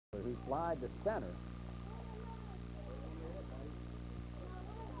He flied to center.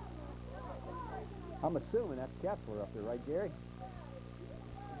 I'm assuming that's Kessler up there, right, Jerry?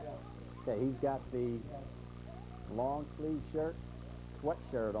 Okay, he's got the long sleeve shirt,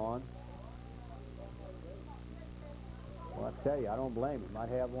 sweatshirt on. Well, I tell you, I don't blame him. I'd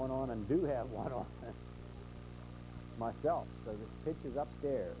have one on and do have one on myself. So this pitch is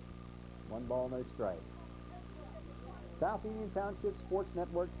upstairs. 1 ball, no strike. South Union Township Sports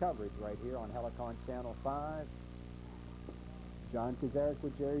Network coverage right here on Helicon Channel 5. John Kazarick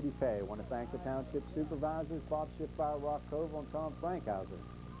with Jerry DuPay. I want to thank the Township Supervisors, Bob Schiffbauer, Rock Koval, and Tom Frankhauser.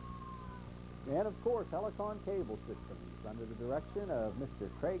 And, of course, Helicon Cable Systems under the direction of Mr.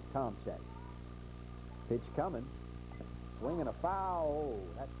 Craig Tomchek. Pitch coming. Swinging a foul. Oh,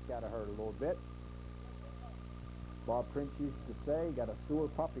 that's got to hurt a little bit. Bob Prince used to say, got a sore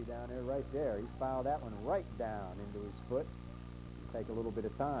puppy down there right there. He fouled that one right down into his foot. Take a little bit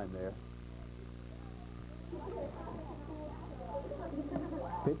of time there.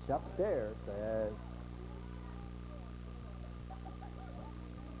 Pitch upstairs as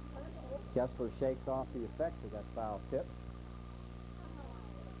Kessler shakes off the effects of that foul tip.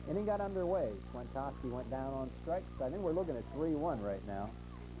 Inning got underway. Swentowski went down on strikes. I think we're looking at 3-1 right now.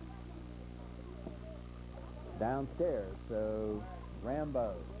 Downstairs, so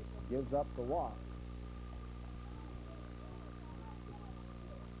Rambo gives up the walk.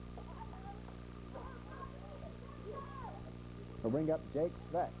 We'll bring up Jake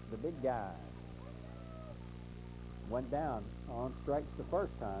Speck, the big guy. Went down on strikes the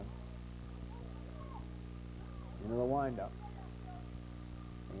first time. Into the windup.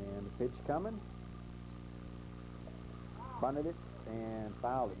 And the pitch coming. Bunted it and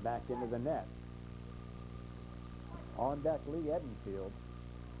fouled it back into the net. On deck, Lee Edenfield.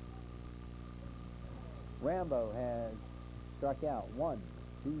 Rambo has struck out 1,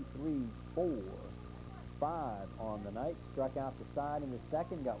 2, 3, 4, 5 on the night. Struck out the side in the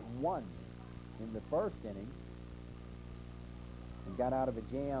second, got 1 in the first inning, and got out of a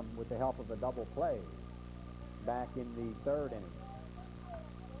jam with the help of a double play back in the third inning.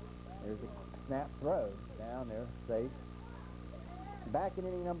 There's a snap throw down there, safe. Back in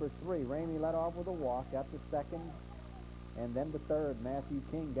inning number 3, Ramey led off with a walk, got the second, and then the third. Matthew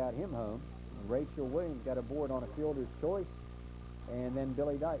King got him home. Rachel Williams got aboard on a fielder's choice, and then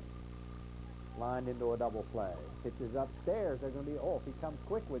Billy Dyke lined into a double play. Pitches upstairs. They're going to be, oh, if he comes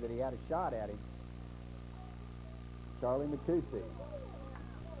quick with it, he had a shot at him. Charlie Matusi.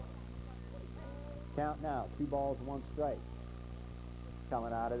 Count now, 2 balls, 1 strike.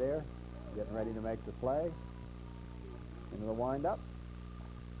 Coming out of there, getting ready to make the play. Into the windup.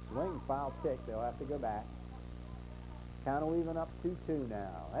 Swing, foul tick. They'll have to go back. Count will even up 2-2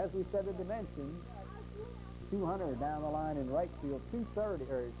 now. As we said, the dimensions, 200 down the line in right field, 230,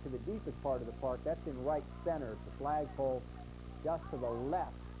 or to the deepest part of the park. That's in right center. It's the flagpole just to the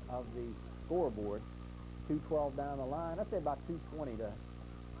left of the scoreboard. 212 down the line. I'd say about 220 to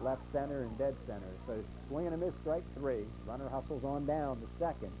left center and dead center. So swing and a miss, strike 3. Runner hustles on down to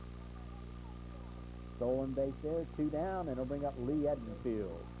second. Stolen base there, 2 down, and it'll bring up Lee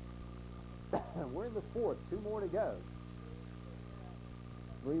Edenfield. We're in the 4th, 2 more to go.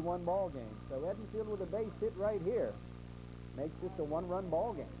 3-1 ball game. So Edenfield with a base hit right here makes this a 1-run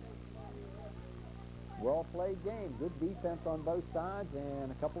ball game. Well played game. Good defense on both sides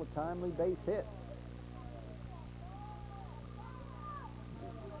and a couple of timely base hits.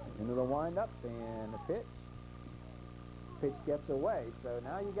 Into the windup and the pitch. Pitch gets away. So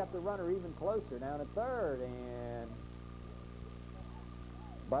now you got the runner even closer down at third, and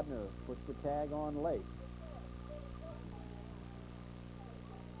Budner puts the tag on late.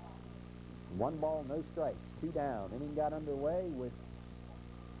 1 ball, no strikes, 2 down. Inning got underway with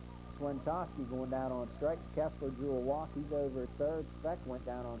Swentowski going down on strikes. Kessler drew a walk. He's over at third. Speck went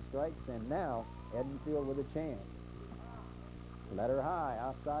down on strikes, and now Edenfield with a chance. Letter high,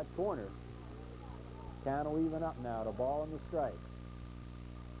 outside corner. Count will even up now. The ball and the strike.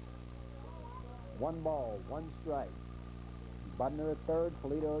 1 ball, 1 strike. Budner at third,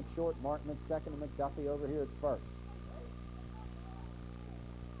 Polito at short, Martin at second, and McDuffie over here at first.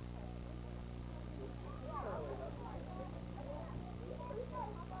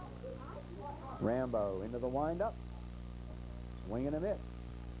 Rambo into the windup. Swing and a miss.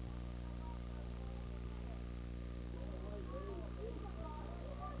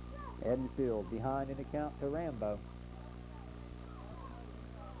 Edenfield behind in the count to Rambo.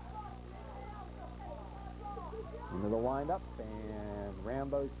 Into the windup, and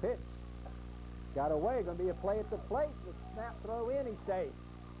Rambo's pitch. Got away. Going to be a play at the plate. The snap throw in, he's safe.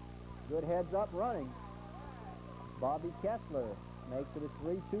 Good heads up running. Bobby Kessler makes it a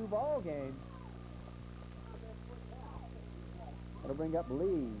 3-2 ball game. That'll bring up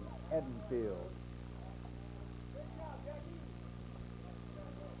Lee Edenfield.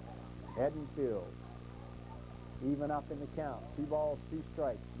 Edenfield, even up in the count. 2 balls, 2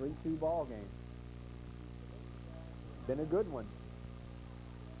 strikes, 3-2 ball game. Been a good one.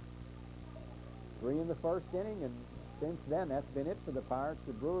 3 in the first inning, and since then, that's been it for the Pirates.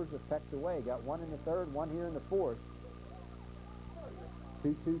 The Brewers have pecked away. Got 1 in the third, 1 here in the fourth.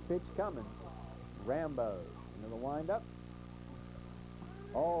 2-2 pitch coming. Rambo into the windup.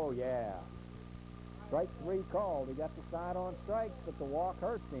 Oh, yeah. Strike 3 called. He got the side on strikes, but the walk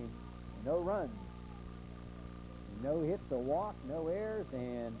hurts him. No runs. No hit, the walk, no errors,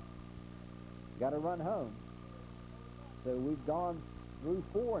 and got to run home. So we've gone through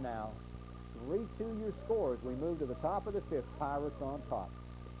 4 now. 3-2 your scores. We move to the top of the 5th. Pirates on top.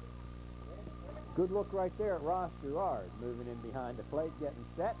 Good look right there at Ross Gerard, moving in behind the plate, getting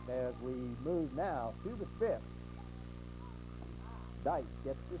set as we move now to the 5th. Dice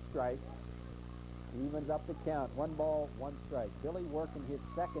gets the strike. Evens up the count. 1 ball, 1 strike. Billy working his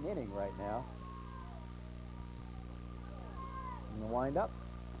 2nd inning right now. And the windup.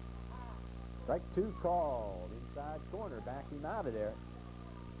 Strike 2 called. Inside corner. Back him out of there.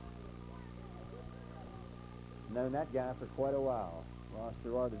 Known that guy for quite a while. Ross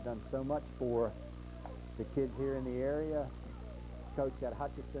Gerard has done so much for the kids here in the area. Coached at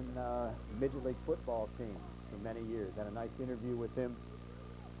Hutchinson Midget League football team for many years. Had a nice interview with him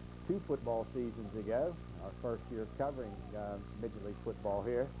 2 football seasons ago. Our first year of covering Midget League football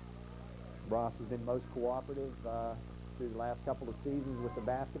here. Ross has been most cooperative through the last couple of seasons with the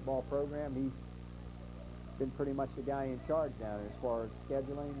basketball program. He's been pretty much the guy in charge down there as far as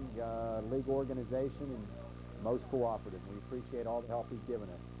scheduling, league organization, and most cooperative. We appreciate all the help he's given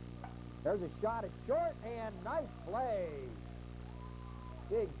us. There's a shot at short, and nice play.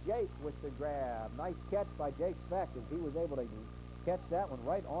 Big Jake with the grab. Nice catch by Jake Speck as he was able to catch that one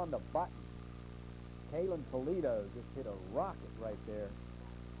right on the button. Kalen Polito just hit a rocket right there.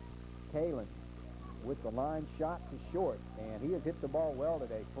 Kalen with the line shot to short, and he has hit the ball well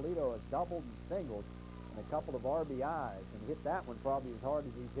today. Polito has doubled and singled and a couple of RBIs, and hit that one probably as hard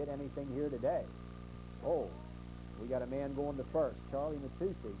as he's hit anything here today. Oh, we got a man going to first. Charlie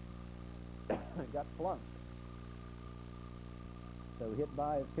Matusi got flunked. So hit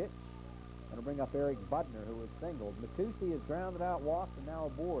by a pitch. That'll bring up Eric Budner, who was singled. Matusi has grounded out, walked, and now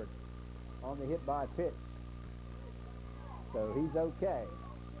aboard on the hit by pitch. So he's okay.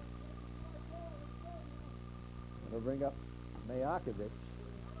 It'll bring up Mayakovic.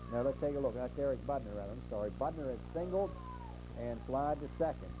 Now let's take a look. That's Eric Budner, rather. I'm sorry. Budner has singled and flied to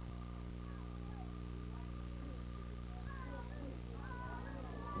second.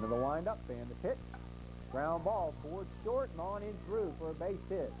 Into the windup and the pitch. Ground ball towards short and on in through for a base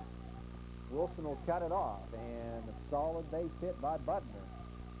hit. Wilson will cut it off, and a solid base hit by Budner.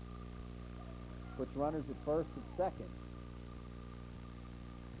 Puts runners at first and second.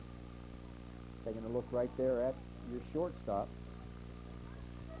 Taking a look right there at your shortstop.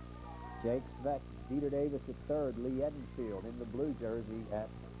 Jake Sveck, Peter Davis at third, Lee Edenfield in the blue jersey at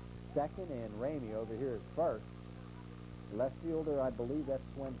second, and Ramey over here at first. Left fielder, I believe that's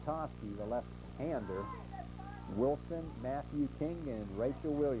Swentowski, the left-hander. Wilson, Matthew King, and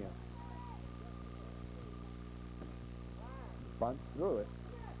Rachel Williams. Bunts through it.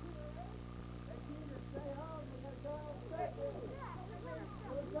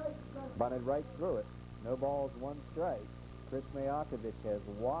 Bunted right through it. No balls, 1 strike. Chris Mayakovic has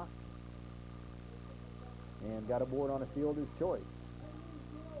walked and got aboard on a fielder's choice.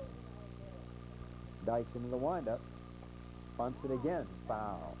 Dice into the windup. Bunts it again.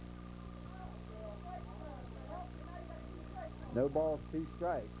 Foul. No balls, 2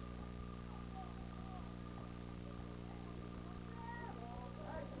 strikes.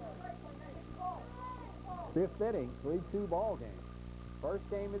 Fifth inning, 3-2 ball game. First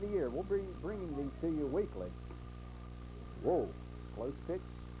game of the year. We'll be bringing these to you weekly. Whoa, close pitch,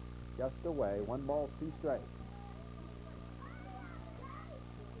 just away. 1 ball, 2 strikes.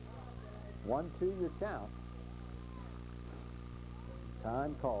 1-2 your count.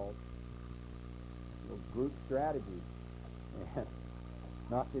 Time called. Little group strategy. And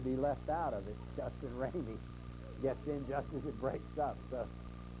not to be left out of it, Justin Ramey gets in just as it breaks up. So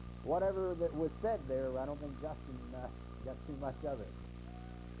whatever that was said there, I don't think Justin got too much of it.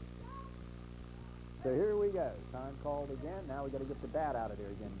 So here we go. Time called again. Now we got to get the bat out of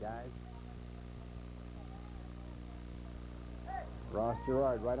there again, guys. Ross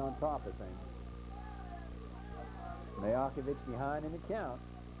Gerard right on top of things. Mayakovic behind in the count.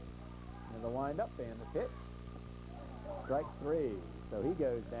 And the windup and the pitch. Strike 3. So he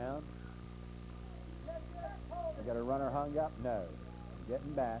goes down. We got a runner hung up? No.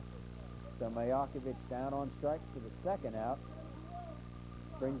 Getting back. So Mayakovich down on strikes for the second out.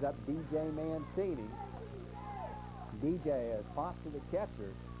 Brings up DJ Mancini. DJ has popped to the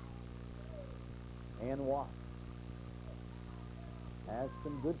catcher and walked. Has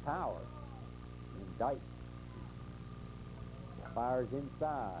some good power. And Dyke fires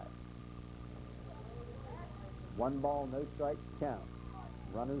inside. 1 ball, no strikes count.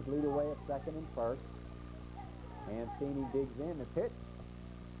 Runners lead away at second and first. Mancini digs in the pitch.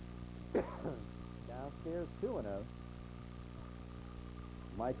 Downstairs 2-0.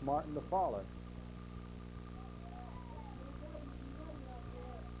 Mike Martin to follow.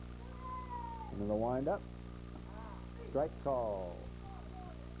 Into the windup. Strike call.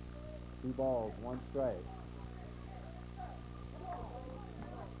 2 balls, 1 strike.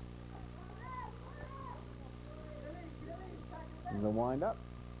 In the windup.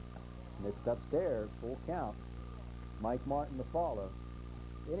 Missed upstairs, full count. Mike Martin to follow.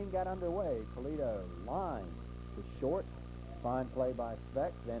 Inning got underway. Toledo line to short. Fine play by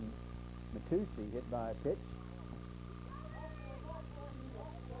Speck. Then Matusi hit by a pitch.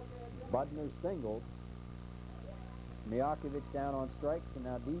 Budner singled. Mijakovic down on strikes, and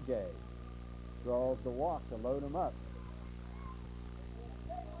now DJ draws the walk to load him up.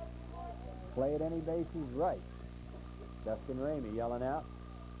 Play at any bases right. Dustin Ramey yelling out.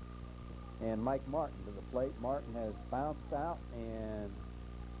 And Mike Martin to the plate. Martin has bounced out and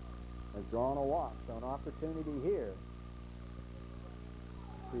has drawn a walk. So an opportunity here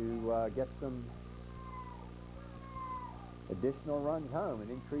to get some additional runs home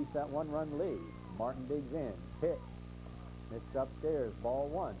and increase that 1-run lead. Martin digs in. Pitch. Missed upstairs. Ball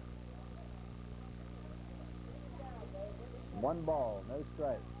 1. 1 ball, no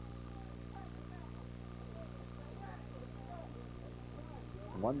strike.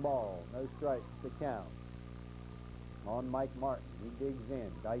 1 ball, no strikes to count. On Mike Martin, he digs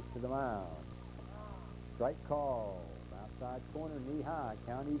in, Dice to the mound. Strike call, outside corner, knee high.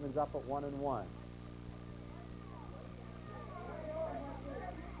 Count evens up at 1-1.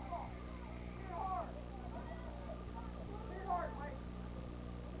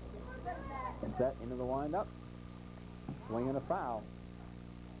 Set into the windup, swing and a foul.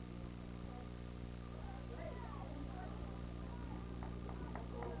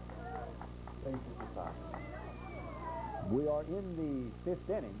 We are in the 5th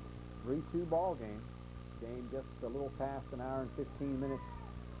inning, 3-2 ball game. Game just a little past an hour and 15 minutes.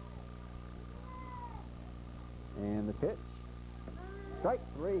 And the pitch. Strike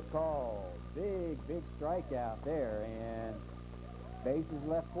 3 called. Big strikeout there. And bases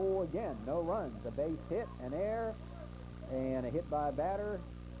left full again. No runs. A base hit, an error, and a hit by a batter.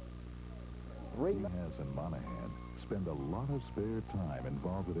 Diaz and Monahan spend a lot of spare time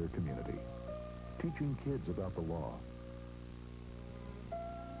involved with their community, teaching kids about the law,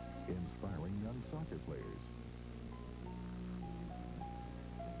 inspiring young soccer players,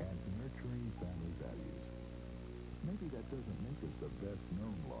 and nurturing family values. Maybe that doesn't make us the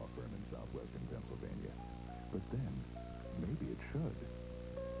best-known law firm in southwestern Pennsylvania, but then maybe it should.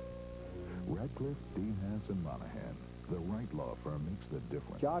 Radcliffe, Diaz, and Monahan, the right law firm makes the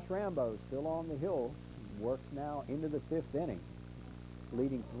difference. Josh Rambo still on the hill, works now into the 5th inning,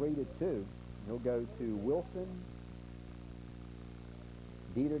 leading 3-2. He'll go to Wilson,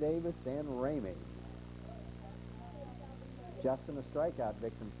 Dieter Davis, and Ramey. Justin a strikeout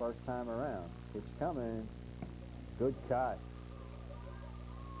victim first time around. Pitch coming. Good cut.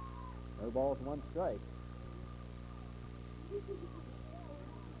 No balls, 1 strike.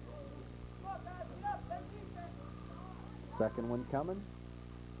 Second one coming.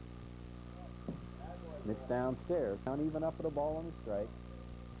 Missed downstairs. Count even up at a ball and a strike.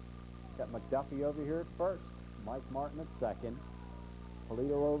 Got McDuffie over here at first. Mike Martin at second.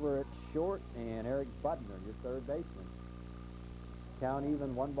 Polito over at short, and Eric Budner, your third baseman. Count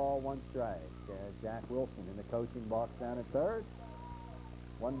even, 1 ball, 1 strike. Jack Wilson in the coaching box down at third.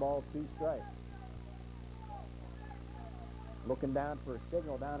 1 ball, 2 strikes. Looking down for a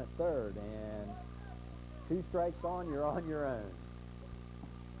signal down at third, and 2 strikes on, you're on your own.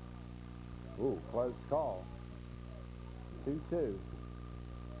 Ooh, close call. 2-2.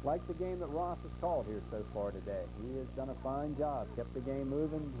 Like the game that Ross has called here so far today. He has done a fine job. Kept the game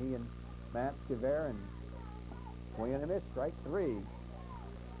moving. He and Matt Scaver, and swing and a miss. Strike 3.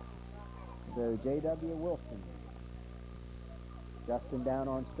 So J.W. Wilson. Justin down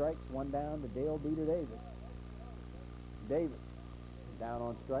on strikes. 1 down to Dale Dieter Davis. Davis down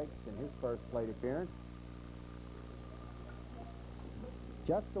on strikes in his first plate appearance.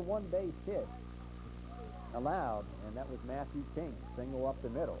 Just the 1 base hit. allowed, and that was Matthew King. Single up the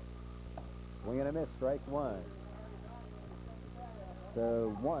middle. Swing and a miss, strike one.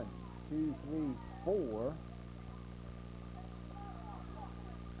 So 1, 2, 3, 4,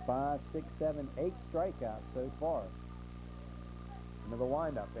 5, 6, 7, 8 strikeouts so far. Another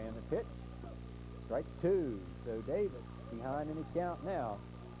windup and the pitch. Strike two. So Davis behind in the count now.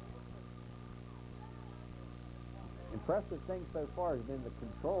 Impressive thing so far has been the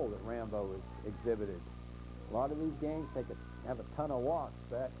control that Rambo has exhibited. A lot of these games have a ton of walks,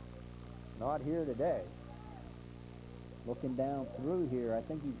 but not here today. Looking down through here, I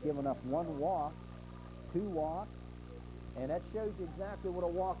think he's given up 1 walk, 2 walks, and that shows you exactly what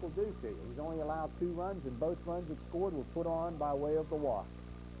a walk will do to you. He's only allowed 2 runs, and both runs that scored were put on by way of the walk.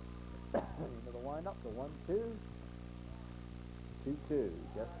 Into the windup, the 1-2, 2-2,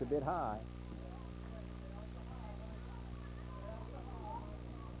 just a bit high.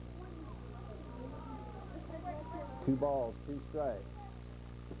 Two balls, 2 strikes.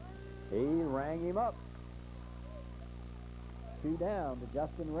 He rang him up. 2 down to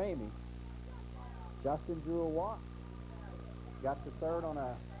Justin Ramey. Justin drew a walk. Got to third on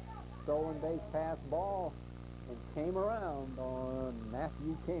a stolen base pass ball and came around on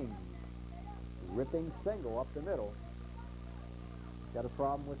Matthew King. Ripping single up the middle. Got a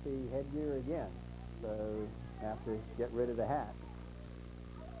problem with the headgear again, so have to get rid of the hat.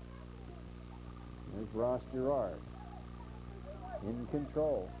 There's Ross Gerard in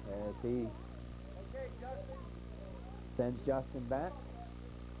control as he sends Justin back.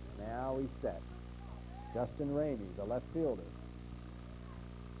 Now he's set. Justin Ramey, the left fielder.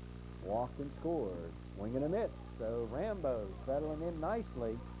 Walked and scored. Swing and a miss. So Rambo settling in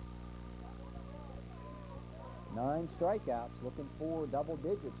nicely. 9 strikeouts, looking for double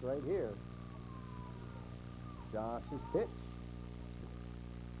digits right here. Josh's pitch.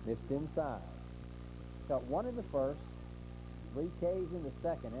 Missed inside. Got 1 in the first, 3 Ks in the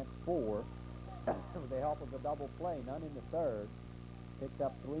second, that's 4. With the help of a double play, none in the third. Picked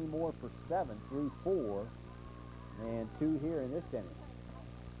up 3 more for 7 through 4, and 2 here in this inning.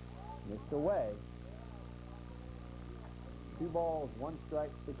 Missed away. 2 balls, 1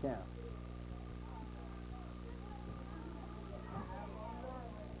 strike to count.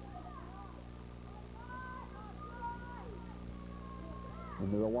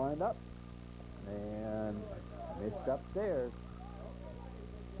 Into the windup, and missed upstairs.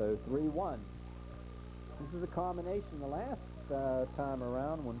 So 3-1. This is a combination the last time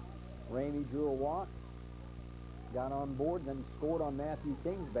around when Ramey drew a walk, got on board, then scored on Matthew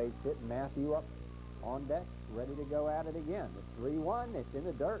King's base hit, and Matthew up on deck, ready to go at it again. It's 3-1, it's in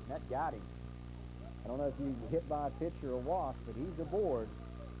the dirt, and that got him. I don't know if you hit by a pitch or a walk, but he's aboard.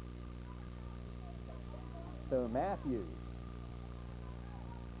 So Matthew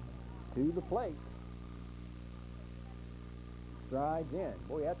to the plate. Strides in.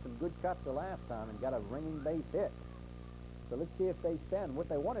 Boy, he had some good cuts the last time and got a ringing base hit. So let's see if they send. What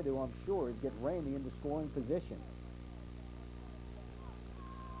they want to do, I'm sure, is get Ramey into scoring position.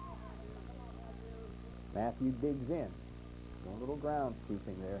 Matthew digs in. One little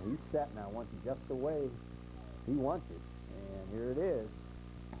groundskeeping there. He's set now, wants it just the way he wants it. And here it is.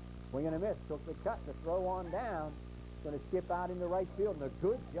 Swing and a miss. Took the cut to throw on down. Going to skip out into right field. And a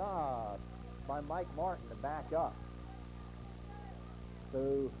good job by Mike Martin to back up. So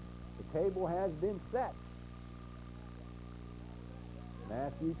the table has been set.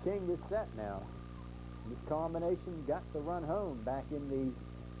 Matthew King is set now. This combination got the run home back in the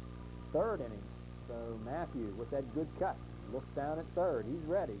third inning. So Matthew, with that good cut, looks down at third. He's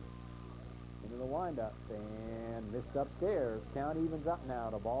ready. Into the windup and missed upstairs. Count evens up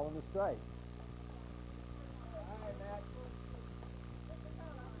now. The ball and the strike.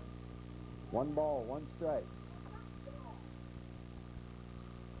 1 ball, 1 strike.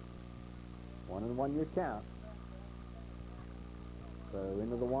 1-1 your count. So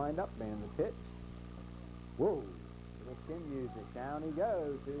into the windup and the pitch. Whoa! Continues it. Down he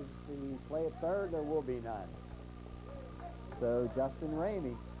goes. Here's the play at third. There will be none. So Justin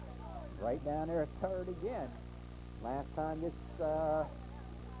Ramey right down there at third again. Last time this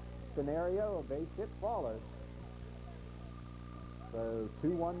scenario, a base hit followed. So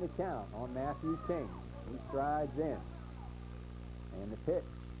 2-1 the count on Matthew King. He strides in. And the pitch.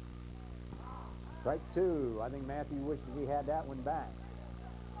 Strike 2. I think Matthew wishes he had that one back.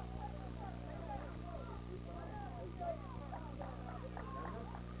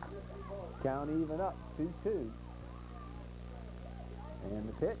 Count even up, 2-2. And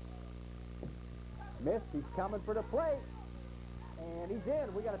the pitch. Missed. He's coming for the plate. And he's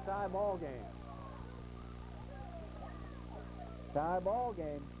in. We got a tie ball game. Tie ball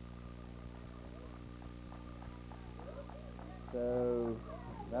game. So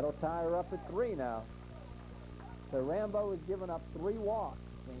that'll tie her up at 3 now. So Rambo has given up 3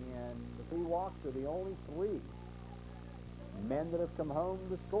 walks, and the 3 walks are the only 3 men that have come home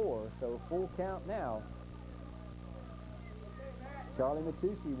to score. So full count now. Charlie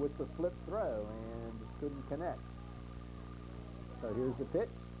Matucci with the flip throw and couldn't connect. So here's the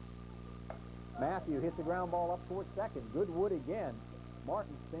pitch. Matthew hit the ground ball up towards second. Goodwood again.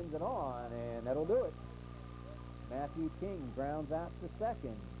 Martin spins it on, and that'll do it. Matthew King grounds out to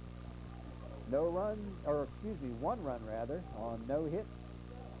second. No run, or excuse me, 1 run rather, on no hits,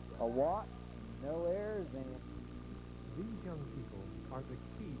 a walk, no errors, and these young people are the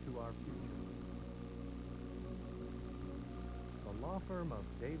key to our future. The law firm of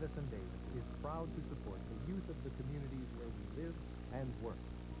Davis & Davis is proud to support the youth of the communities where we live and work.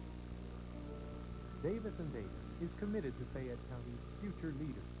 Davis & Davis is committed to Fayette County's future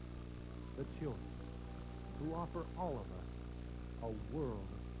leaders, the children, who offer all of us a world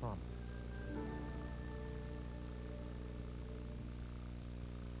of promise.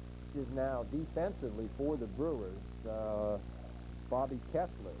 is now defensively for the Brewers. Bobby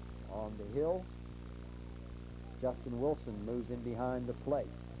Kessler on the hill. Justin Wilson moves in behind the plate.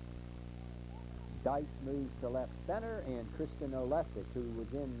 Dice moves to left center, and Kristen Olesic, who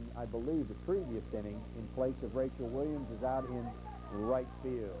was in, I believe, the previous inning in place of Rachel Williams, is out in right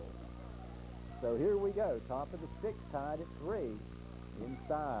field. So here we go, top of the 6th, tied at 3,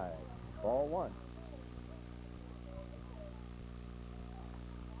 inside, ball 1.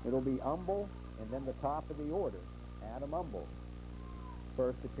 It'll be Umble, and then the top of the order, Adam Umble.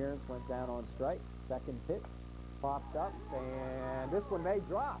 First appearance went down on strike. Second pitch popped up, and this one may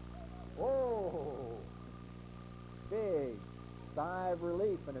drop. Oh, big sigh of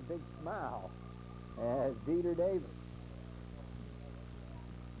relief and a big smile as Dieter Davis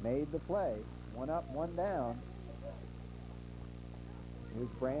made the play. 1 up, 1 down.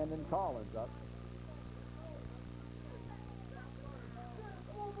 Here's Brandon Collins up.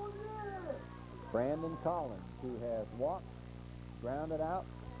 Brandon Collins, who has walked, grounded out,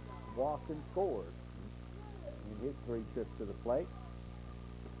 walked, and scored in his 3 trips to the plate.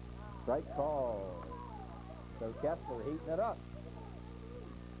 Strike call. So Kessler heating it up.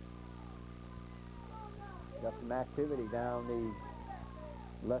 Got some activity down the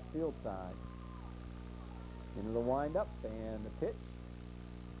left field side. Into the windup and the pitch.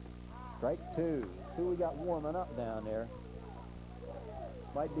 Strike 2. Who we got warming up down there?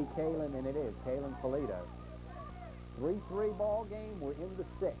 Might be Kalen, and it is Kalen Polito. 3-3 ball game. We're in the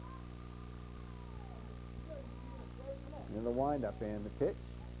 6th. In the windup and the pitch.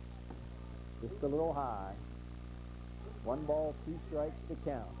 Just a little high. 1 ball, 2 strikes to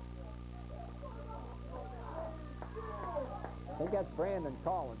count. I think that's Brandon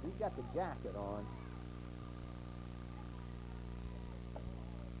Collins. He's got the jacket on.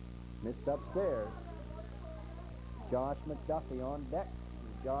 Missed upstairs. Josh McDuffie on deck.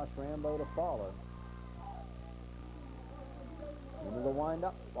 Josh Rambo to follow. Into the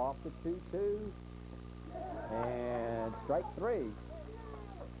windup, off the 2-2, and strike 3.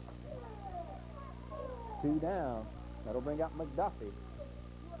 2 down. That'll bring up McDuffie.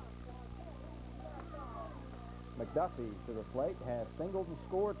 McDuffie to the plate, has singled and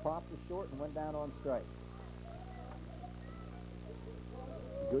scored, popped to short, and went down on strike.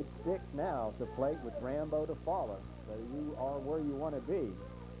 Good stick now to plate with Rambo to follow. So you are where you want to be.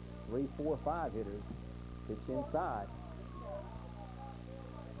 3, 4, 5 hitters. Pitch inside.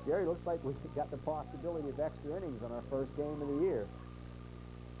 Jerry, looks like we've got the possibility of extra innings on our first game of the year.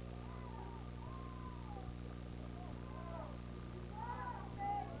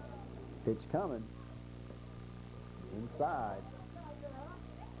 Pitch coming. Inside.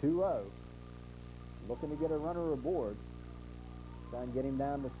 2-0. Looking to get a runner aboard. Try and get him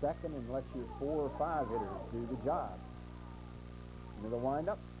down to second and let your 4 or 5 hitters do the job. Into the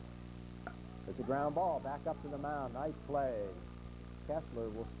windup. It's a ground ball back up to the mound. Nice play. Kessler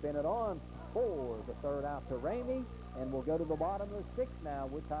will spin it on for the 3rd out to Ramey, and we'll go to the bottom of the 6th now.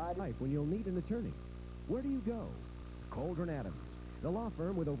 We're tied. When you'll need an attorney, where do you go? Coldren Adams, the law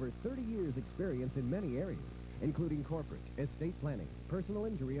firm with over 30 years experience in many areas, including corporate, estate planning, personal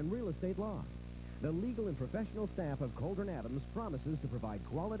injury, and real estate law. The legal and professional staff of Coldren Adams promises to provide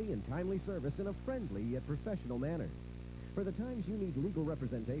quality and timely service in a friendly yet professional manner. For the times you need legal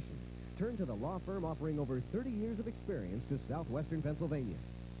representation, turn to the law firm offering over 30 years of experience to southwestern Pennsylvania.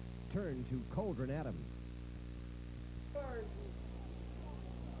 Turn to Coldren Adams.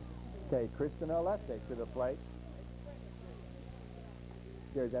 Okay, Kristen Olesic to the plate.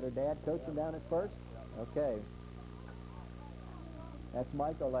 Is that her dad coaching down at first? Okay. That's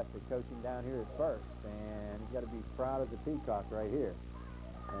Michael Electric coaching down here at first, and he's got to be proud as a peacock right here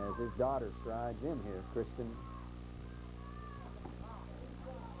as his daughter strides in here. Kristen.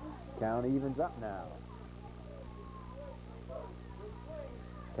 Count evens up now.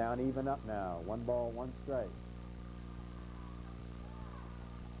 Count even up now. 1 ball, 1 strike.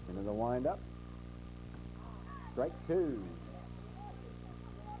 Into the windup. Strike 2.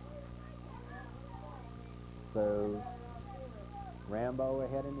 So Rambo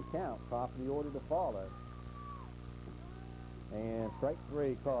ahead in the count. Top of the order to follow. And strike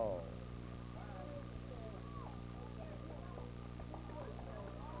 3 called.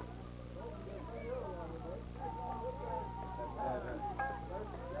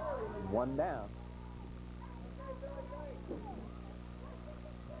 One down.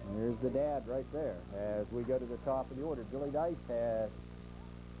 And there's the dad right there as we go to the top of the order. Billy Dice has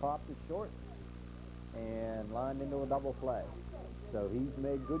popped it short and lined into a double play. So he's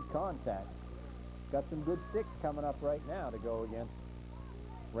made good contact. Got some good sticks coming up right now to go against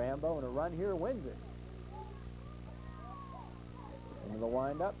Rambo, and a run here wins it. Into the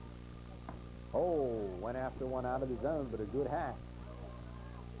windup. Oh, went after one out of the zone, but a good hack.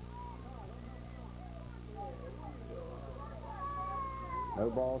 No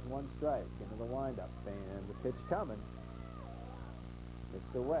balls, 1 strike. Into the windup, and the pitch coming.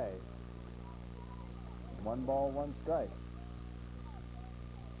 Missed away. 1 ball, 1 strike.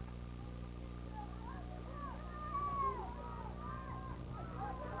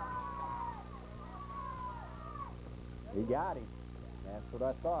 He got him. That's what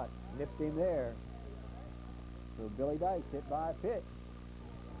I thought. Nipped him there. So Billy Dice hit by a pitch.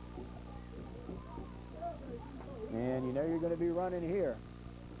 And you know you're going to be running here.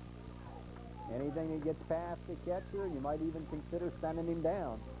 Anything that gets past the catcher, you might even consider sending him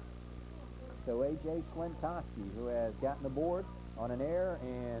down. So A.J. Swintoski, who has gotten the board on an error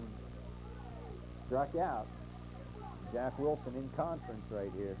and struck out. Jack Wilson in conference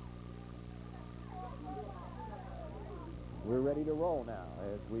right here. We're ready to roll now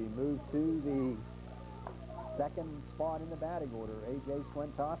as we move to the second spot in the batting order. A.J.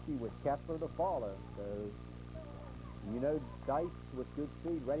 Swintoski with Kessler to follow. So, you know, Dice with good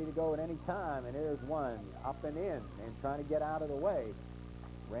speed, ready to go at any time, and there's one up and in and trying to get out of the way.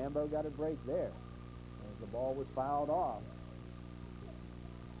 Rambo got a break there as the ball was fouled off.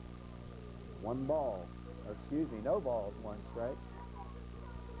 1 ball, or excuse me, no balls, 1 strike.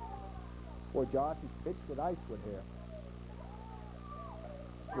 Boy, Josh has pitched with Icewood here.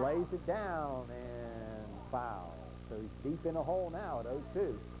 Lays it down and foul. So he's deep in a hole now at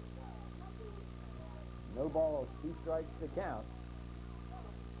 0-2. No balls, 2 strikes to count.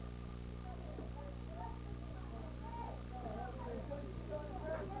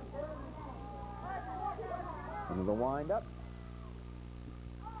 Into the windup.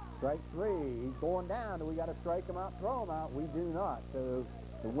 Strike 3. He's going down. Do we got to strike him out, throw him out? We do not. So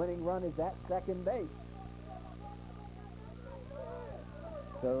the winning run is at second base.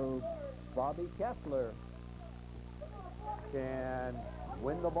 So Bobby Kessler can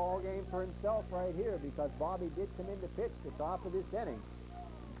win the ball game for himself right here because Bobby did come in to pitch the top of this inning.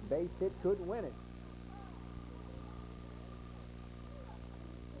 Base hit could win it.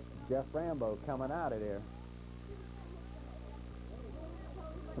 Jeff Rambo coming out of there.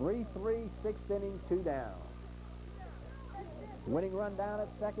 3-3, 6th inning, 2 down. Winning run down at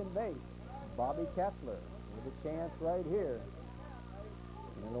second base. Bobby Kessler with a chance right here.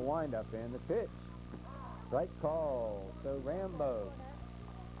 And the windup and the pitch. Strike call. So Rambo,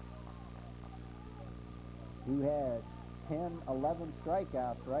 who has 10, 11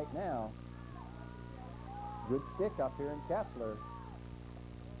 strikeouts right now. Good stick up here in Kessler.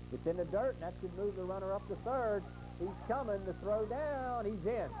 It's in the dirt, and that should move the runner up to third. He's coming to throw down. He's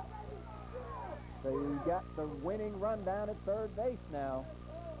in. So you got the winning run down at third base now.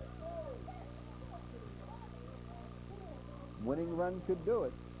 Winning run could do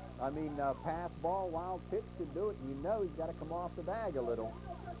it. I mean, pass ball, wild pitch could do it. And you know he's got to come off the bag a little.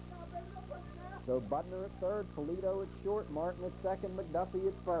 So Budner at third, Polito at short, Martin at second, McDuffie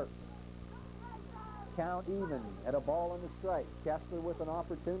at first. Count even at a ball and a strike. Kessler with an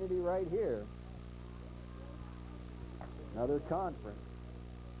opportunity right here. Another conference.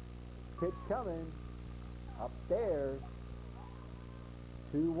 Pitch coming. Upstairs.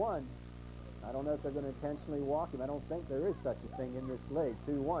 2-1. I don't know if they're going to intentionally walk him. I don't think there is such a thing in this league.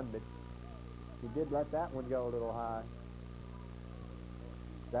 2-1, but he did let that one go a little high.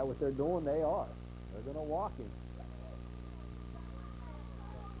 Is that what they're doing? They are. They're going to walk him.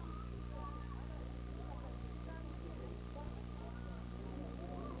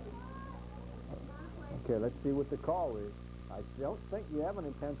 Okay, let's see what the call is. I don't think you have an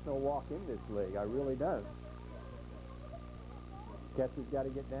intentional walk in this league. I really don't. Catcher's got to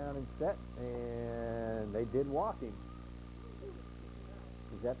get down and set, and they did walk him.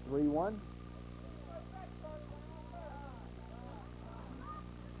 Is that 3-1?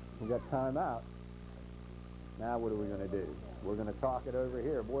 We got timeout. Now what are we going to do? We're going to talk it over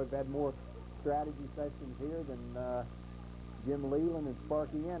here. Boy, we've had more strategy sessions here than Jim Leland and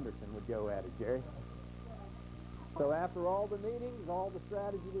Sparky Anderson would go at it, Jerry. So after all the meetings, all the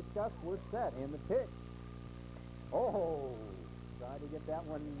strategy discussed, we're set. And the pitch. Oh, tried to get that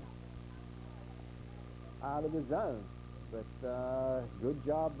one out of the zone. But good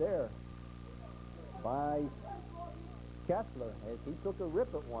job there by Kessler as he took a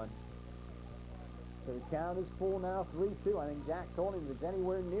rip at one. So the count is full now, 3-2. I think Jack told him it was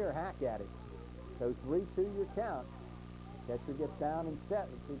anywhere near hack at it. So 3-2 your count. Catcher gets down and set.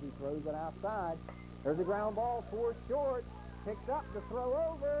 Let's see if he throws it outside. There's a ground ball towards short. Picks up the throw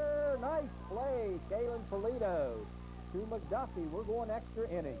over. Nice play, Kalen Polito to McDuffie. We're going extra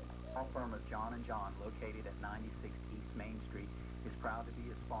innings. Law firm of John & John, located at 96 East Main Street, is proud to be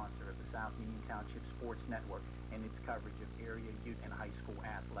a sponsor of the South Union Township Sports Network and its coverage of area youth and high school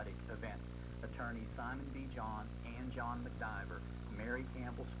athletic events. Attorneys Simon B. John and John McDiver, Mary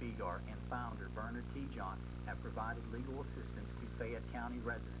Campbell Spigar, and founder Bernard T. John have provided legal assistance to Fayette County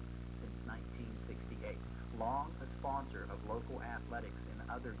residents since 1968. Long a sponsor of local athletics and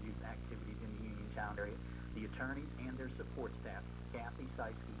other youth activities in the Uniontown area, the attorneys and their support staff, Kathy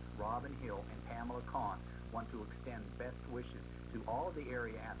Seisky, Robin Hill, and Pamela Kahn, want to extend best wishes to all of the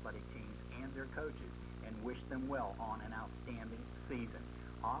area athletic teams and their coaches and wish them well on an outstanding season.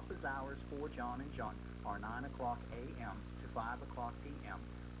 Office hours for John & John are 9 o'clock a.m. to 5 o'clock p.m.,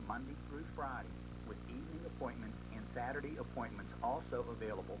 Monday through Friday, with evening appointments and Saturday appointments also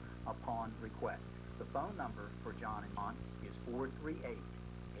available upon request. The phone number for John & John is 438-8560.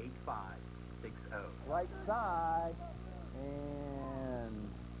 Right side, and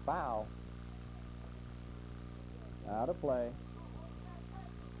foul. Out of play.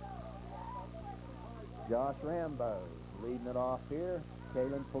 Josh Rambo leading it off here.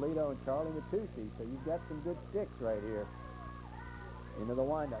 Kalen Polito and Charlie Matucci. So you've got some good sticks right here. Into the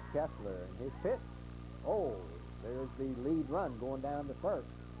windup, Kessler and his pitch. Oh, there's the lead run going down to first.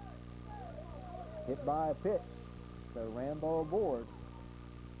 Hit by a pitch. So Rambo aboard.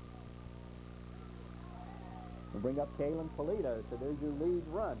 We'll bring up Kalen Polito. So there's your lead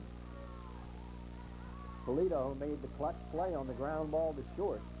run. Polito made the clutch play on the ground ball to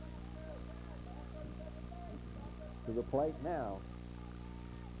short. To the plate now.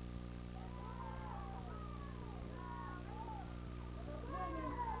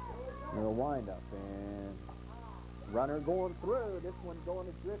 And a windup, and runner going through. This one's going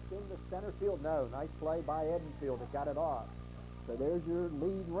to drift into center field. No, nice play by Edenfield. It got it off. So there's your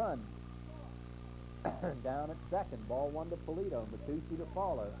lead run. Down at second. Ball one to Polito. Matucci to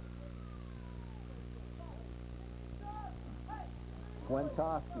follow.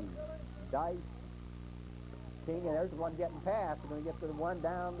 Swentowski, Dice, King, and there's the one getting past. We're going to get the one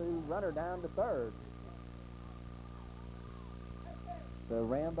down to runner down to third. So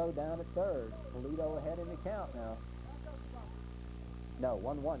Rambo down at third. Polito ahead in the count now. No,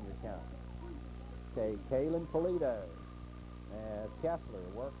 1-1 your count. Okay, Kalen Polito. Kessler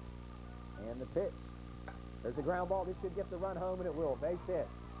works. And the pitch. There's a ground ball. This should get the run home, and it will. Base hit.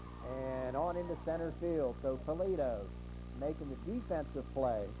 And on into center field. So Polito making the defensive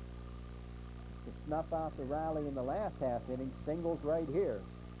play to snuff out the rally in the last half inning. Singles right here.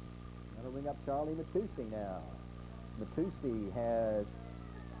 That'll bring up Charlie Matucci now. Matucci has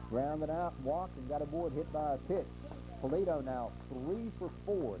grounded out, walked, and got aboard, hit by a pitch. Polito now 3 for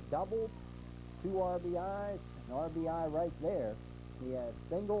 4. Doubled, 2 RBIs, an RBI right there. He has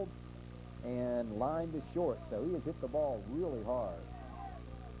singled and lined to short, so he has hit the ball really hard.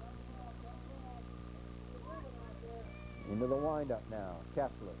 Into the windup now,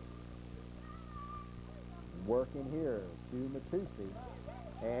 Kessler. Working here to Matucci.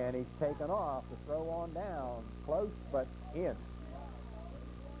 And he's taken off. The throw on down. Close, but in.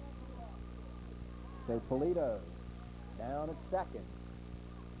 So Polito down at second.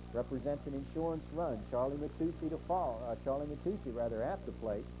 Represents an insurance run. Charlie Matucci to fall. Charlie Matucci rather at the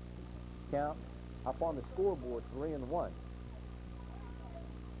plate. Count up on the scoreboard, 3-1.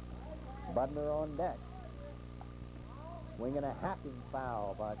 Budner on deck. Swinging a hacking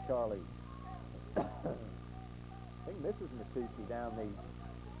foul by Charlie. I think this is Matucci down the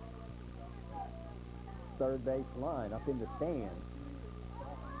third base line, up in the stands.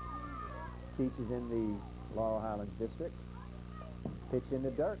 Teaches in the Laurel Highlands District. Pitch in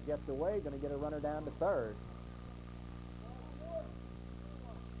the dirt, gets away, going to get a runner down to third.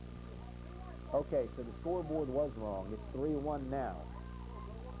 Okay, so the scoreboard was wrong. It's 3-1 now.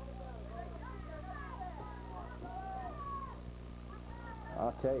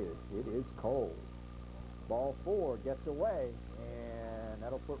 I'll tell you, it is cold. Ball 4 gets away, and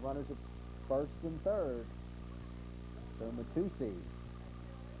that'll put runners at first and third. So Matusi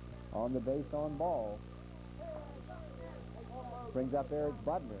on the base on ball. Brings up Eric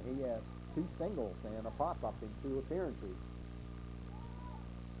Budner. He has 2 singles and a pop-up in 2 appearances.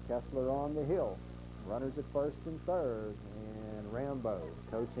 Kessler on the hill. Runners at first and third. And Rambo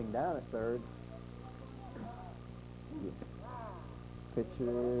coaching down at third. Pitch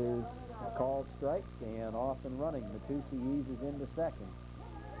is called strike and off and running. Matusi eases into second.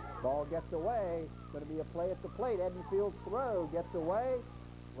 Ball gets away. Going to be a play at the plate. Edenfield's throw gets away.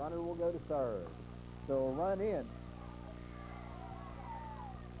 Runner will go to third. So a run in.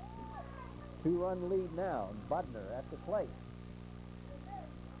 2-run lead now. Budner at the plate.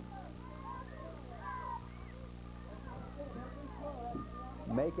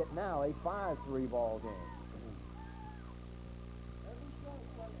 Make it now a 5-3 ball game.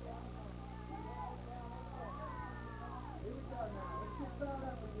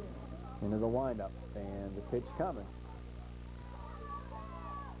 Into the windup, and the pitch coming.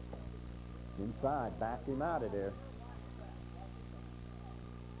 Inside, backed him out of there.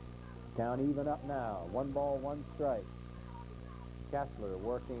 Count even up now. 1 ball, 1 strike. Kessler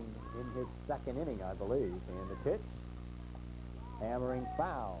working in his second inning, I believe. And the pitch, hammering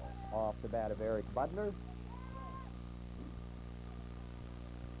foul off the bat of Eric Budner.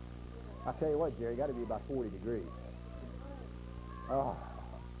 I'll tell you what, Jerry, got to be about 40 degrees. Oh.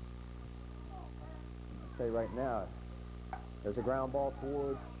 I'll say right now, there's a ground ball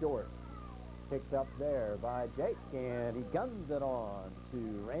towards short. Picked up there by Jake, and he guns it on to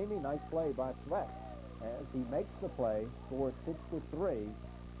Ramey. Nice play by Sweat as he makes the play for 6-3.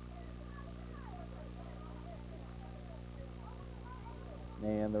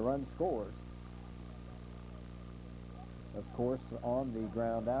 And the run scores. Of course, on the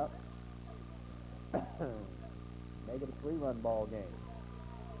ground out. Make it a 3-run ball game.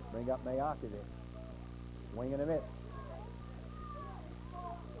 Bring up Mayakovic. Swing and a miss.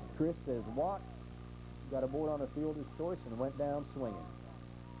 Chris has walked, got a board on a fielder's choice, and went down swinging.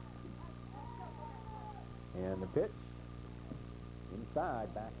 And the pitch,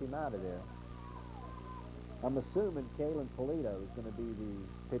 inside, backed him out of there. I'm assuming Kalen Polito is going to be the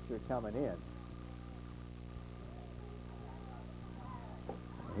pitcher coming in.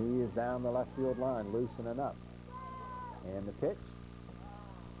 He is down the left field line, loosening up. And the pitch,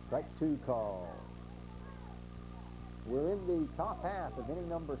 strike 2 call. We're in the top half of inning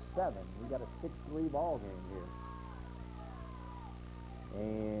number 7. We got a 6-3 ball game here.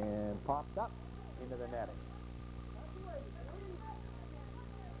 And popped up into the netting.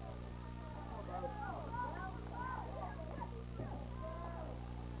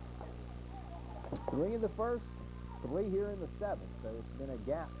 Three in the first, 3 here in the 7th. So it's been a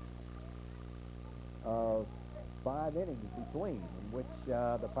gap of 5 innings between in which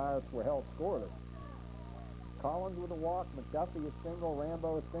the Pirates were held scoreless. Collins with a walk, McDuffie a single,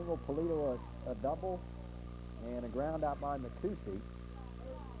 Rambo a single, Polito a double, and a ground out by Matusi.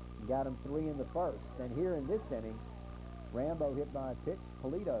 Got him 3 in the first. And here in this inning, Rambo hit by a pitch,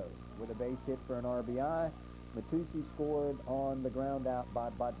 Polito with a base hit for an RBI. Matusi scored on the ground out by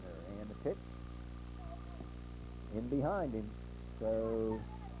Budner. And the pitch in behind him. So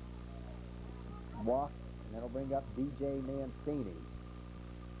walk, and that'll bring up DJ Mancini.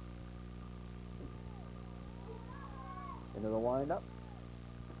 Into the windup.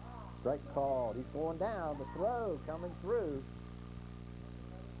 Strike called. He's going down. The throw coming through.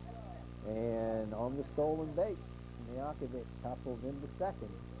 And on the stolen base, Mayakovic hustles into second.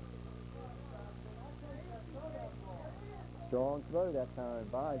 Strong throw that time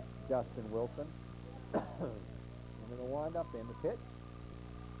by Justin Wilson. Into the windup and the pitch.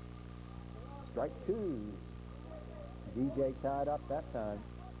 Strike 2. DJ tied up that time.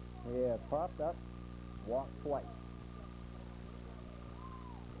 Yeah, popped up, walked twice.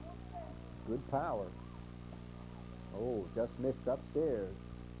 Good power. Oh, just missed upstairs.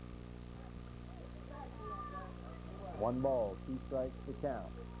 1 ball, 2 strikes to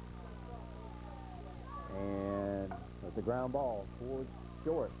count. And there's a ground ball towards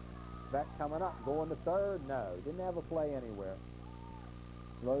short. Beck coming up, going to third. No, didn't have a play anywhere.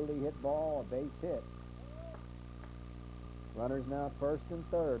 Slowly hit ball, a base hit. Runners now at first and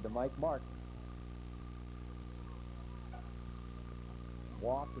third to Mike Martin.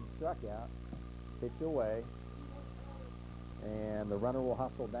 Walked and struck out. Pitch away. And the runner will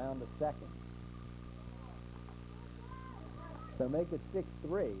hustle down to second. So make it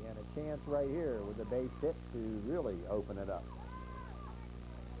 6-3, and a chance right here with the base hit to really open it up.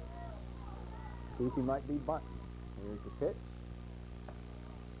 See if he might be bunting. Here's the pitch.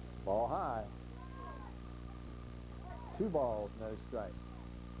 Ball high. 2 balls, no strike.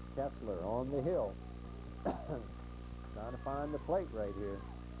 Kessler on the hill. Trying to find the plate right here.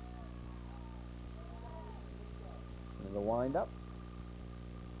 And the windup.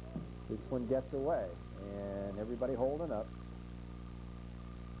 This one gets away, and everybody holding up.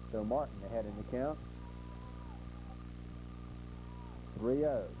 So Martin ahead in the count.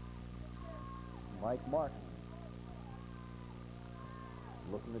 3-0. Mike Martin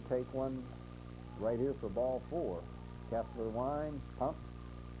looking to take one right here for ball 4. Kessler winds, pumps,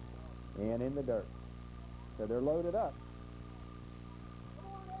 and in the dirt. So they're loaded up.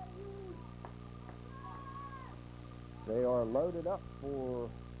 They are loaded up for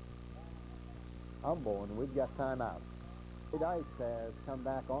Humble, and we've got timeout. Dice has come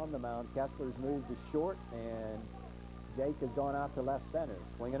back on the mound. Kessler's moved to short, and Jake has gone out to left center.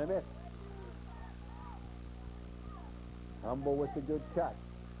 Swing and a miss. Humble with the good cut.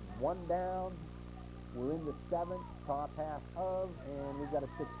 1 down. We're in the 7th, top half of, and we've got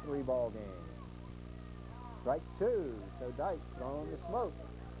a 6-3 ball game. Strike 2. So Dice throwing the smoke.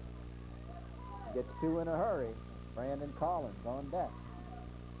 Gets 2 in a hurry. Brandon Collins on deck.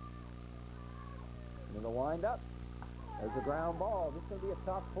 Into the windup. There's a ground ball. This is going to be a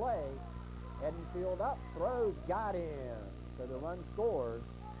tough play. Edenfield up, throws, got him. So the run scores.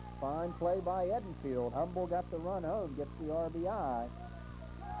 Fine play by Edenfield. Humble got the run home, gets the RBI.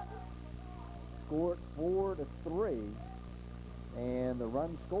 Scored 4-3, and the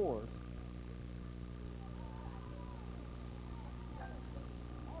run scores.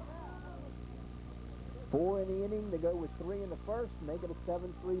 Four in the inning to go with 3 in the first, make it a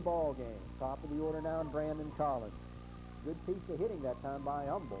 7-3 ball game. Top of the order now, Brandon Collins. Good piece of hitting that time by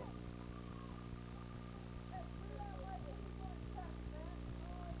Humble.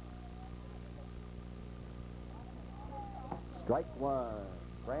 Strike 1.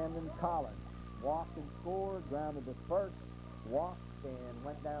 Brandon Collins walked and scored, grounded to first, walked and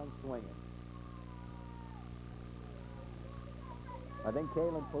went down swinging. I think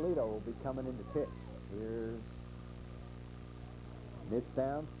Kalen Polito will be coming into pitch. Here's Mitch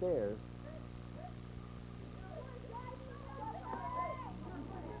downstairs.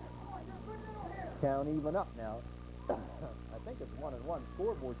 Count even up now. I think it's 1-1.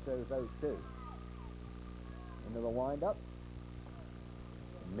 Scoreboard shows 0-2. Into the windup.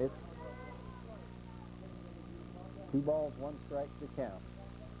 Mitch. 2 balls, 1 strike to count.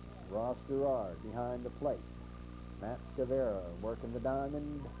 Ross Gerard behind the plate. Matt Scavera working the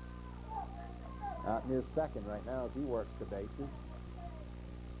diamond. Out near second right now as he works the bases.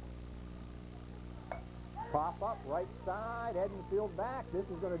 Pop up, right side, Edenfield back. This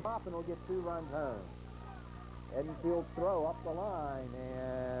is going to drop and we'll get 2 runs home. Edenfield's throw up the line,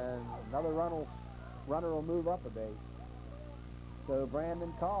 and another runner will move up a base. So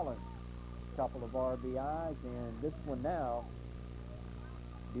Brandon Collins, a couple of RBIs, and this one now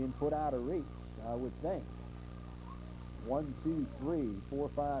being put out of reach, I would think. 1, 2, 3, 4,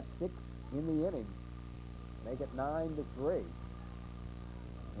 5, 6 in the inning. Make it 9-3.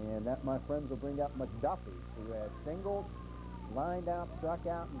 And that, my friends, will bring up McDuffie, who had singled, lined out, struck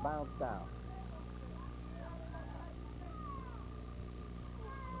out, and bounced out.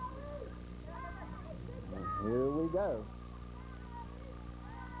 And here we go.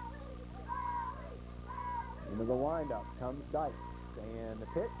 Into the windup comes Dice. And the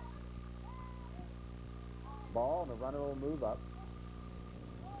pitch. Ball, and the runner will move up.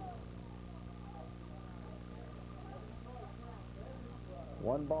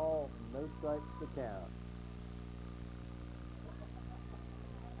 One ball, no strikes to count.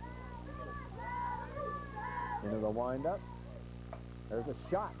 Into the windup. There's a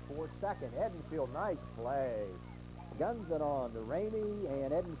shot for second. Edenfield, nice play. Guns it on to Ramey,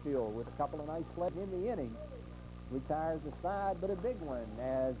 and Edenfield with a couple of nice plays in the inning. Retires the side, but a big one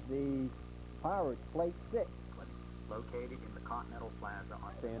as the Pirates plate 6. Located in the Continental Plaza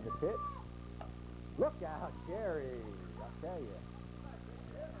on Stand the pitch. Look out, Jerry. I tell you.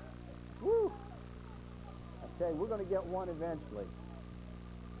 Woo! I tell you, we're going to get one eventually.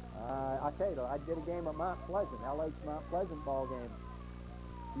 I tell you, I did a game at Mount Pleasant, LH Mount Pleasant ball game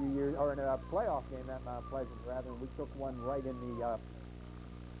a few years, or in a playoff game at Mount Pleasant, rather, and we took one right in the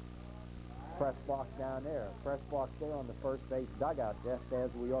press box down there. Press box there on the first base dugout, just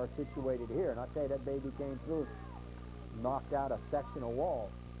as we are situated here. And I tell you, that baby came through, knocked out a section of wall.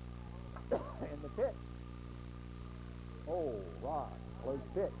 And the pitch. Oh, Rod, close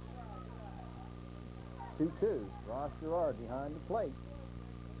pitch. 2-2. Ross Gerard behind the plate.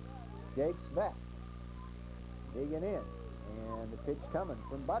 Jake Speck digging in. And the pitch coming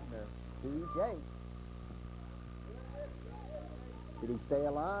from Butner to Jake. Did he stay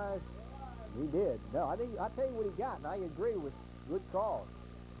alive? He did. No, I tell you what he got, and I agree with good call.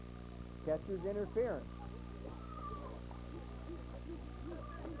 Catcher's interference.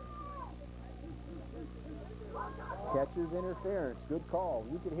 Catcher's interference. Good call.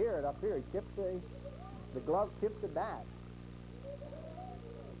 You could hear it up here. He tipped the glove tipped the bat.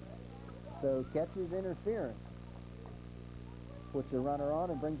 So catcher's interference. Puts a runner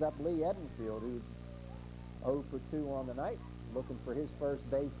on and brings up Lee Edenfield, who's 0 for 2 on the night, looking for his first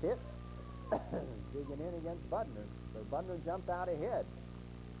base hit. Digging in against Butner. So Butner jumped out ahead.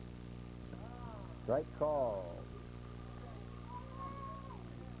 Strike call.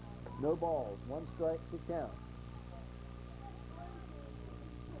 No balls. 1 strike to count.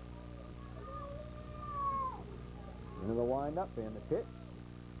 Into the windup and the pitch.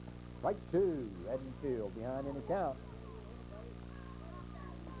 Strike 2. Edenfield behind in the count.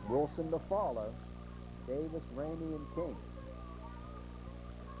 Wilson to follow. Davis, Ramey, and King.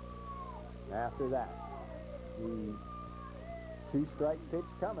 After that, the 2-strike pitch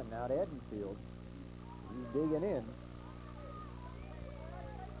coming now to Edenfield. He's digging in.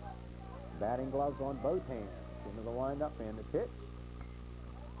 Batting gloves on both hands. Into the windup and the pitch.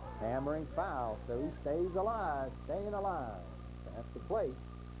 Hammering foul, so he stays alive, staying alive. That's the plate.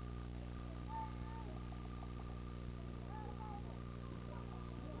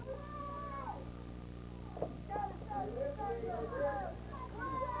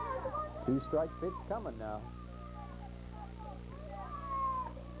 Two-strike pitch coming now.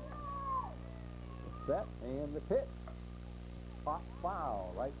 Set and the pitch. Pop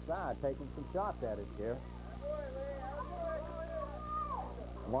foul, right side, taking some shots at it here.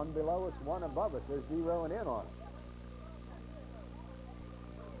 1 below us, 1 above us. They're zeroing in on it.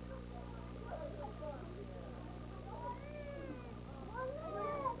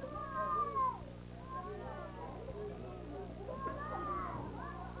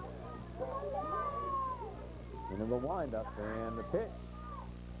 Into the windup and the pitch.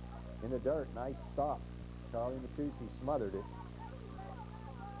 In the dirt, nice stop. Charlie Matusi smothered it.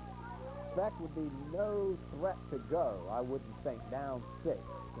 Speck would be no threat to go, I wouldn't think, down 6,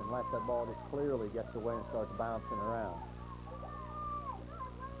 unless that ball just clearly gets away and starts bouncing around.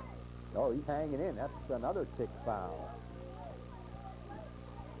 Oh, he's hanging in. That's another tick foul.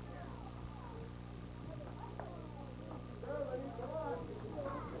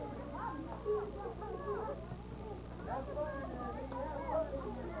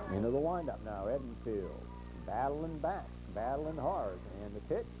 Into the windup now, Edenfield. Battling back, battling hard. And the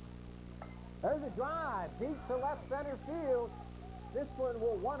pitch. There's a drive, deep to left center field. This one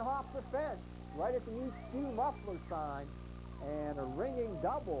will one-hop the fence, right at the UQ muffler sign. And a ringing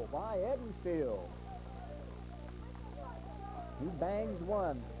double by Edenfield. He bangs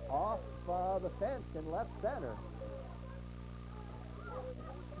one off the fence in left center.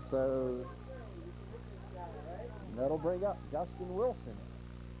 So that'll bring up Justin Wilson.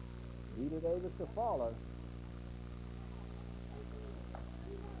 Peter Davis to follow.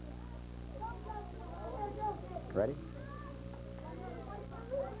 Ready?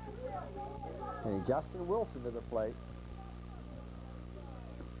 And Justin Wilson to the plate.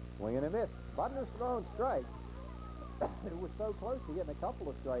 Swing and a miss. Butner's throwing strike. It was so close to getting a couple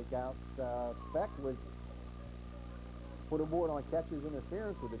of strikeouts. Speck was put aboard on catcher's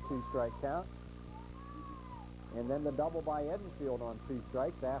interference with a 2-strike count. And then the double by Edenfield on 2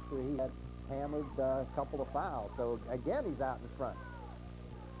 strikes after he had hammered a couple of fouls. So again, he's out in front.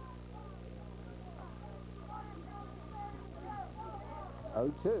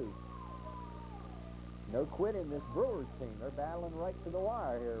 Oh-2. No quit in this Brewers team. They're battling right to the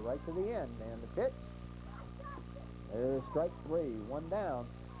wire here, right to the end. And the pitch. There's strike 3, 1 down.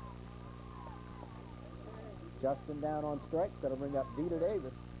 Justin down on strikes. That'll bring up Dieter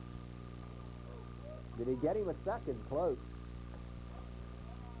Davis. Did he get him a second? Close.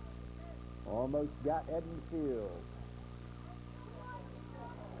 Almost got Edenfield.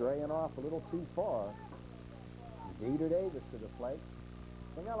 Straying off a little too far. Dieter Davis to the plate.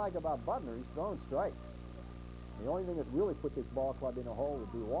 The thing I like about Butner, he's throwing strikes. The only thing that's really put this ball club in a hole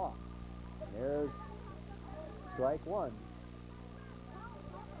would be walks. And there's strike 1.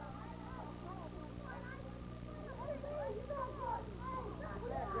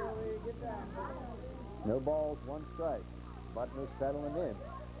 No balls, 1 strike. Butner settling in.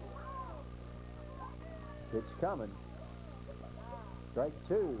 Pitch coming. Strike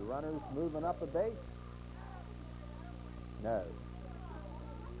 2. Runners moving up a base. No.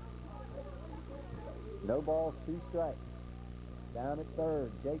 No balls, 2 strikes. Down at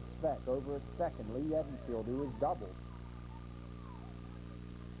third, Jake Speck. Over at second, Lee Edenfield, who is doubled.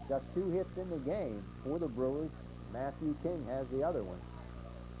 Just 2 hits in the game for the Brewers. Matthew King has the other one.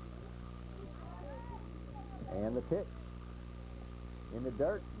 And the pitch. In the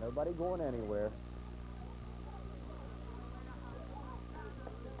dirt, nobody going anywhere.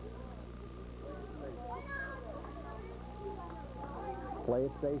 Play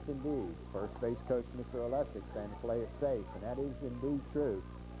it safe indeed. First base coach Mr. Olesic saying play it safe, and that is indeed true.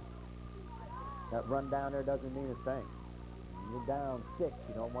 That run down there doesn't mean a thing. When you're down 6,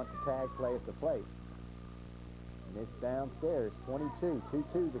 you don't want the tag play at the plate. And it's downstairs, 22,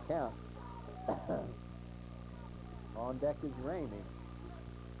 2-2 the count. On deck is Ramey.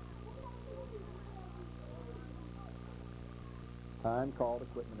 Time called,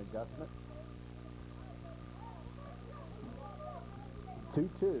 equipment adjustment.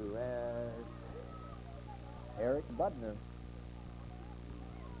 2-2 as Eric Budner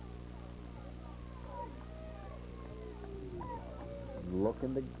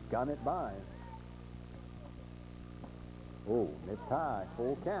looking to gun it by. Oh, missed high,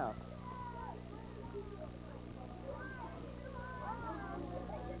 full count.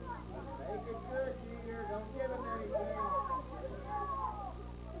 Make it good, Jeter. Don't give him anything.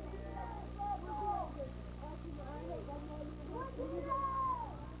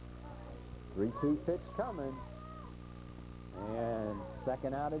 3-2 pitch coming. And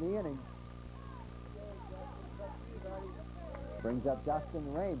second out of the inning. Brings up Justin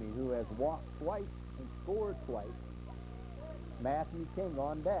Ramey, who has walked twice and scored twice. Matthew King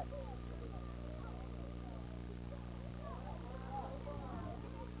on deck.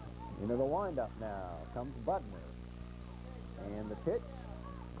 Into the windup now comes Budner. And the pitch.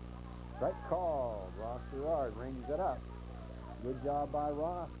 Strike called. Ross Gerard rings it up. Good job by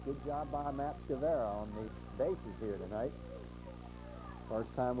Ross. Good job by Matt Scavera on the bases here tonight.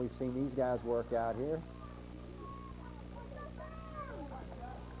 First time we've seen these guys work out here.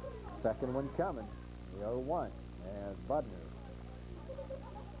 Second one coming. The 0-1. And Budner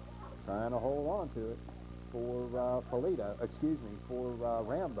trying to hold on to it for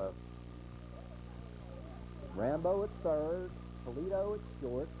Rambo. Rambo at third, Polito at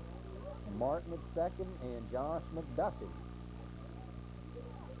short, Martin at second, and Josh McDuffie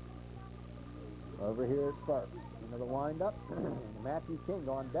over here at first. Into the windup, Matthew King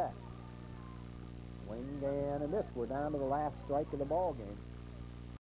on deck. Swing and a miss. We're down to the last strike of the ball game.